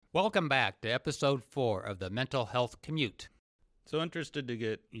Welcome back to episode 4 of the Mental Health Commute. So interested to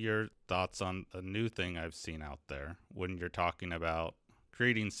get your thoughts on a new thing I've seen out there when you're talking about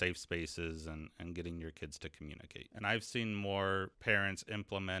creating safe spaces and getting your kids to communicate. And I've seen more parents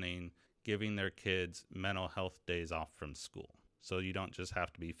implementing giving their kids mental health days off from school. So you don't just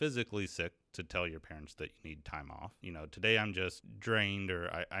have to be physically sick to tell your parents that you need time off. You know, today I'm just drained or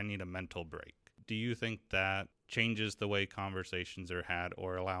I need a mental break. Do you think that changes the way conversations are had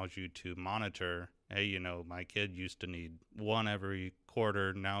or allows you to monitor, hey, you know, my kid used to need one every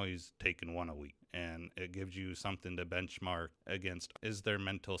quarter, now he's taking one a week. And it gives you something to benchmark against. Is their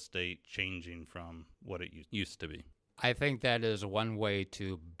mental state changing from what it used to be? I think that is one way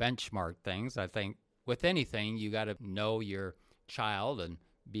to benchmark things. I think with anything, you got to know your child and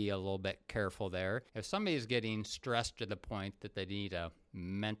be a little bit careful there. If somebody's getting stressed to the point that they need a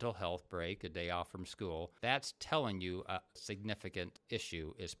mental health break, a day off from school, that's telling you a significant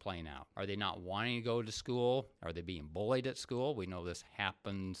issue is playing out. Are they not wanting to go to school? Are they being bullied at school? We know this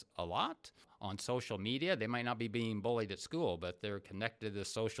happens a lot. On social media, they might not be being bullied at school, but they're connected to the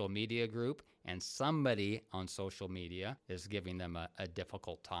social media group, and somebody on social media is giving them a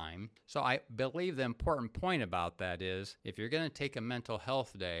difficult time. So I believe the important point about that is, if you're going to take a mental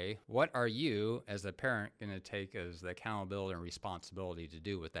health day, what are you, as a parent, going to take as the accountability and responsibility to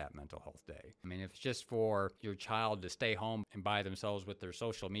do with that mental health day? I mean, if it's just for your child to stay home and by themselves with their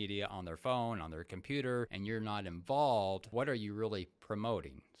social media on their phone, on their computer, and you're not involved, what are you really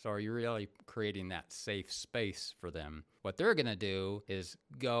promoting? So are you really creating that safe space for them? What they're going to do is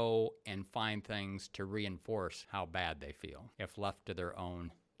go and find things to reinforce how bad they feel if left to their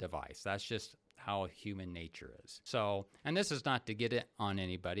own device. That's just how human nature is. So, and this is not to get it on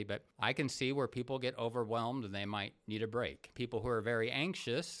anybody, but I can see where people get overwhelmed and they might need a break. People who are very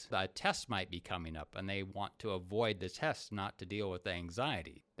anxious, a test might be coming up and they want to avoid the test, not to deal with the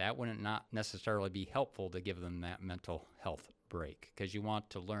anxiety. That wouldn't not necessarily be helpful to give them that mental health break, because you want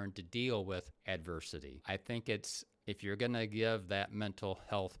to learn to deal with adversity. I think it's, if you're going to give that mental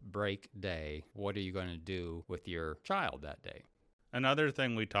health break day, what are you going to do with your child that day? Another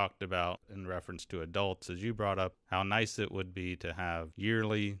thing we talked about in reference to adults is you brought up how nice it would be to have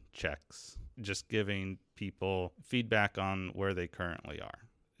yearly checks, just giving people feedback on where they currently are.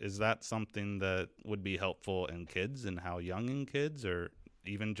 Is that something that would be helpful in kids and how young in kids, or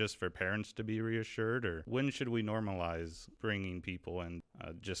even just for parents to be reassured? Or when should we normalize bringing people and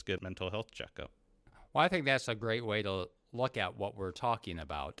just get mental health checkup? Well, I think that's a great way to look at what we're talking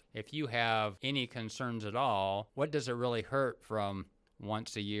about. If you have any concerns at all, what does it really hurt from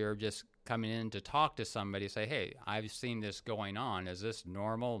once a year just coming in to talk to somebody, say, hey, I've seen this going on. Is this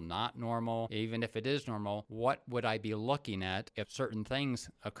normal, not normal? Even if it is normal, what would I be looking at if certain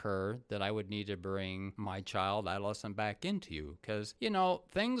things occur that I would need to bring my child, adolescent back into you? Because, you know,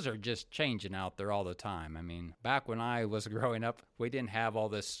 things are just changing out there all the time. I mean, back when I was growing up, we didn't have all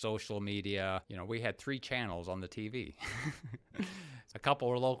this social media. You know, we had 3 channels on the TV. A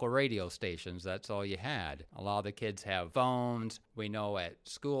couple of local radio stations, that's all you had. A lot of the kids have phones. We know at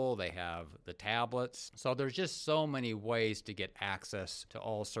school they have the tablets. So there's just so many ways to get access to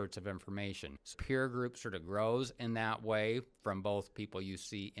all sorts of information. Peer group sort of grows in that way from both people you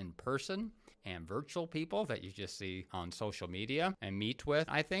see in person and virtual people that you just see on social media and meet with.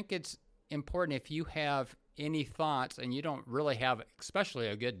 I think it's important, if you have any thoughts and you don't really have especially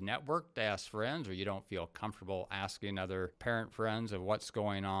a good network to ask friends, or you don't feel comfortable asking other parent friends of what's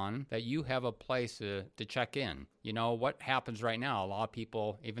going on, that you have a place to check in. You know, what happens right now, a lot of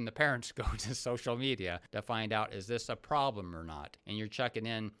people, even the parents, go to social media to find out, is this a problem or not? And you're checking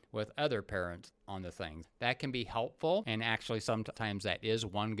in with other parents on the things. That can be helpful, and actually sometimes that is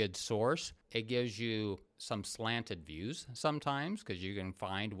one good source. It gives you some slanted views sometimes, because you can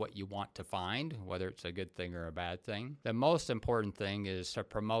find what you want to find, whether it's a good thing or a bad thing. The most important thing is to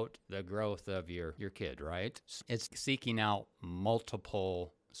promote the growth of your kid, right? It's seeking out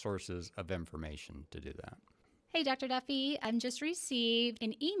multiple sources of information to do that. Hey, Dr. Duffy, I've just received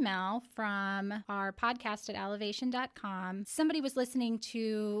an email from our podcast at elevation.com. Somebody was listening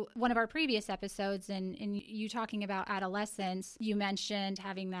to one of our previous episodes and you talking about adolescence. You mentioned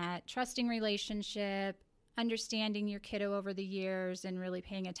having that trusting relationship, understanding your kiddo over the years, and really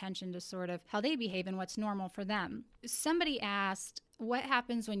paying attention to sort of how they behave and what's normal for them. Somebody asked, what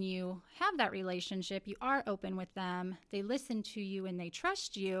happens when you have that relationship, you are open with them, they listen to you and they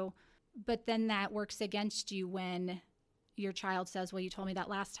trust you, but then that works against you when your child says, well, you told me that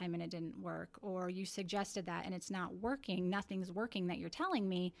last time and it didn't work, or you suggested that and it's not working, nothing's working that you're telling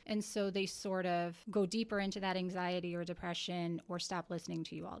me. And so they sort of go deeper into that anxiety or depression or stop listening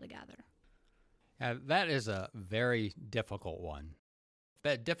to you altogether. That is a very difficult one.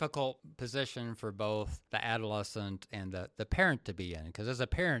 a difficult position for both the adolescent and the parent to be in, because as a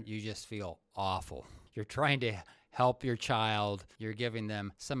parent, you just feel awful. You're trying to help your child. You're giving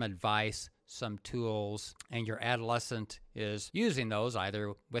them some advice, some tools, and your adolescent is using those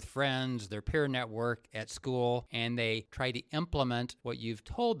either with friends, their peer network at school, and they try to implement what you've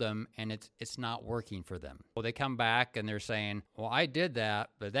told them, and it's not working for them. Well, they come back and they're saying, well, I did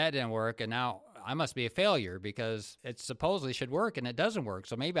that, but that didn't work, and now I must be a failure because it supposedly should work and it doesn't work.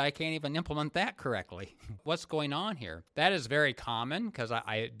 So maybe I can't even implement that correctly. What's going on here? That is very common, because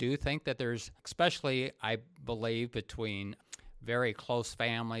I do think that there's, especially I believe between very close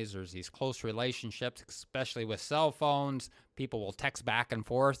families, there's these close relationships, especially with cell phones. People will text back and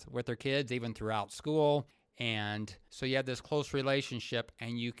forth with their kids, even throughout school. And so you have this close relationship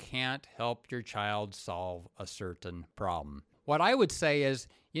and you can't help your child solve a certain problem. What I would say is,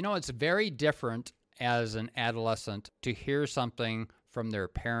 it's very different as an adolescent to hear something from their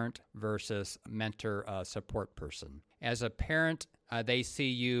parent versus mentor support person. As a parent, they see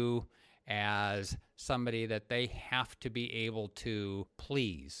you as somebody that they have to be able to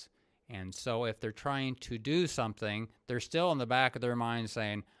please. And so if they're trying to do something, they're still in the back of their mind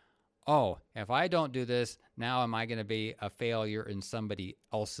saying, oh, if I don't do this, now am I going to be a failure in somebody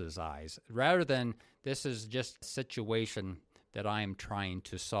else's eyes? Rather than this is just a situation that I am trying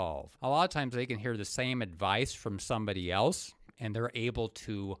to solve. A lot of times they can hear the same advice from somebody else, and they're able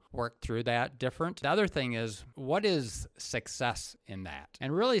to work through that different. The other thing is, what is success in that?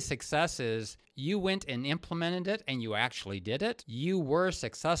 And really success is you went and implemented it and you actually did it. You were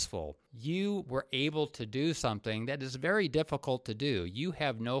successful. You were able to do something that is very difficult to do. You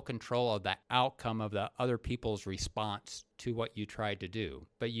have no control of the outcome of the other people's response to what you tried to do.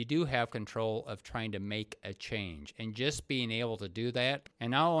 But you do have control of trying to make a change. And just being able to do that,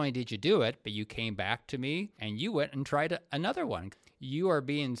 and not only did you do it, but you came back to me and you went and tried another one. You are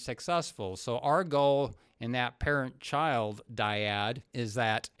being successful. So our goal in that parent-child dyad is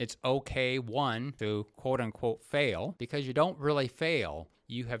that it's okay, one, to quote-unquote fail, because you don't really fail.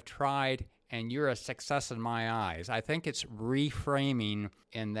 You have tried, and you're a success in my eyes. I think it's reframing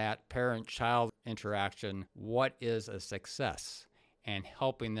in that parent-child interaction what is a success, and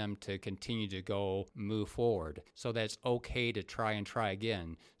helping them to continue to move forward so that it's okay to try and try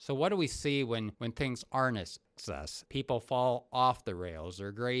again. So what do we see when things aren't a success? People fall off the rails,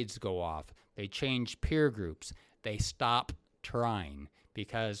 their grades go off, they change peer groups, they stop trying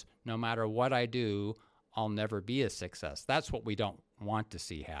because no matter what I do, I'll never be a success. That's what we don't want to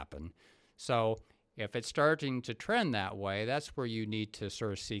see happen. So if it's starting to trend that way, that's where you need to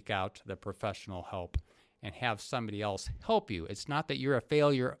sort of seek out the professional help and have somebody else help you. It's not that you're a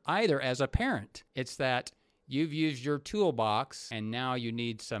failure either as a parent. It's that you've used your toolbox and now you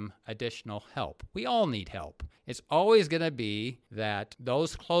need some additional help. We all need help. It's always going to be that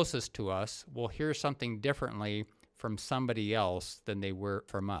those closest to us will hear something differently from somebody else than they were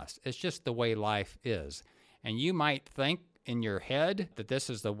from us. It's just the way life is. And you might think in your head that this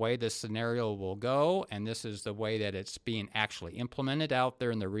is the way this scenario will go and this is the way that it's being actually implemented out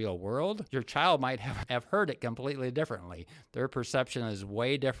there in the real world. Your child might have heard it completely differently. Their perception is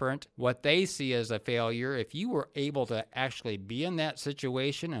way different. What they see as a failure, if you were able to actually be in that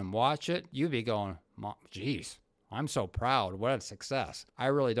situation and watch it, you'd be going, geez, I'm so proud. What a success. I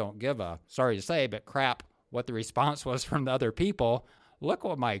really don't give a, sorry to say, but crap what the response was from the other people. Look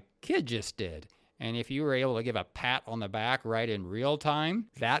what my kid just did. And if you were able to give a pat on the back right in real time,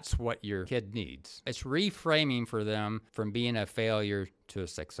 that's what your kid needs. It's reframing for them from being a failure to a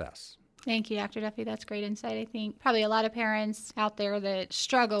success. Thank you, Dr. Duffy. That's great insight. I think probably a lot of parents out there that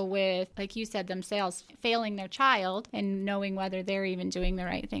struggle with, like you said, themselves failing their child and knowing whether they're even doing the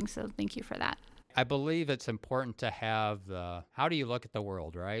right thing. So thank you for that. I believe it's important to have how do you look at the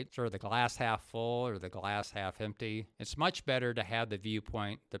world, right? Sort of the glass half full or the glass half empty. It's much better to have the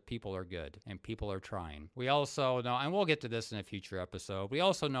viewpoint that people are good and people are trying. We also know, and we'll get to this in a future episode, we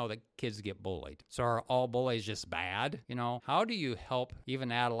also know that kids get bullied. So are all bullies just bad? How do you help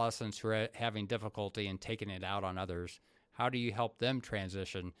even adolescents who are having difficulty in taking it out on others? How do you help them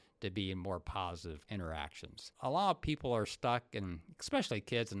transition to be in more positive interactions? A lot of people are stuck, and especially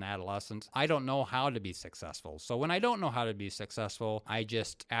kids and adolescents, I don't know how to be successful. So when I don't know how to be successful, I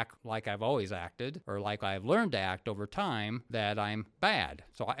just act like I've always acted or like I've learned to act over time, that I'm bad.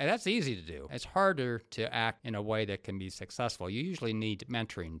 So that's easy to do. It's harder to act in a way that can be successful. You usually need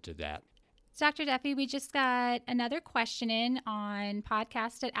mentoring to that. Dr. Duffy, we just got another question in on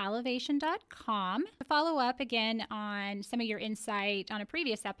podcast@alivation.com. To follow up again on some of your insight on a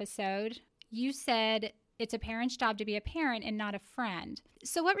previous episode, you said it's a parent's job to be a parent and not a friend.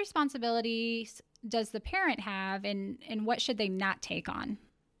 So what responsibilities does the parent have, and what should they not take on?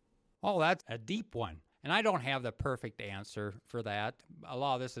 Oh, that's a deep one. And I don't have the perfect answer for that. A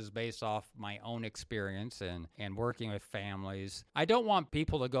lot of this is based off my own experience and working with families. I don't want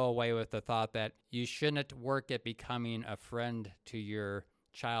people to go away with the thought that you shouldn't work at becoming a friend to your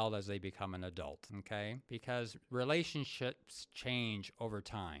child as they become an adult, okay? Because relationships change over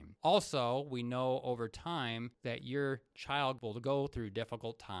time. Also, we know over time that your child will go through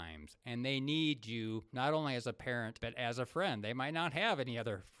difficult times, and they need you not only as a parent, but as a friend. They might not have any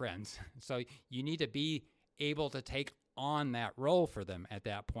other friends. So you need to be able to take on that role for them at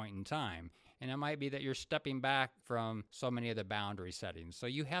that point in time. And it might be that you're stepping back from so many of the boundary settings. So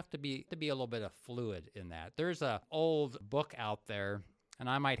you have to be a little bit of fluid in that. There's an old book out there, and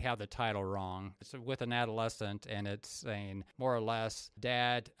I might have the title wrong. It's with an adolescent, and it's saying more or less,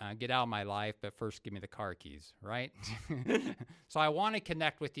 Dad, get out of my life, but first give me the car keys, right? So I want to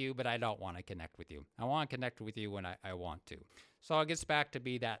connect with you, but I don't want to connect with you. I want to connect with you when I want to. So it gets back to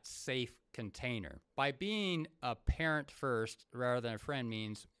be that safe container. By being a parent first rather than a friend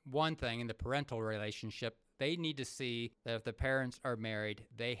means one thing in the parental relationship. They need to see that if the parents are married,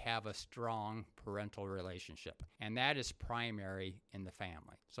 they have a strong parental relationship. And that is primary in the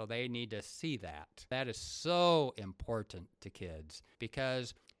family. So they need to see that. That is so important to kids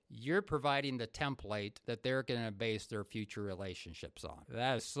because you're providing the template that they're going to base their future relationships on.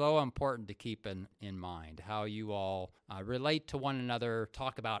 That is so important to keep in mind, how you all relate to one another,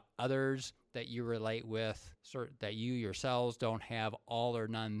 talk about others that you relate with, that you yourselves don't have all or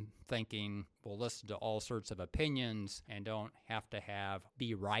none thinking, will listen to all sorts of opinions and don't have to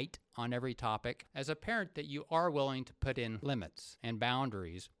be right on every topic. As a parent, that you are willing to put in limits and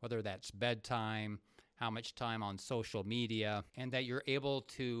boundaries, whether that's bedtime, how much time on social media, and that you're able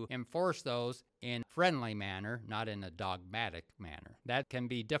to enforce those in a friendly manner, not in a dogmatic manner. That can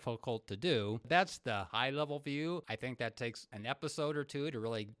be difficult to do. That's the high-level view. I think that takes an episode or two to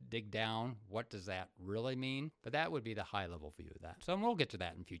really dig down. What does that really mean? But that would be the high-level view of that. So we'll get to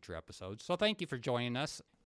that in future episodes. So thank you for joining us.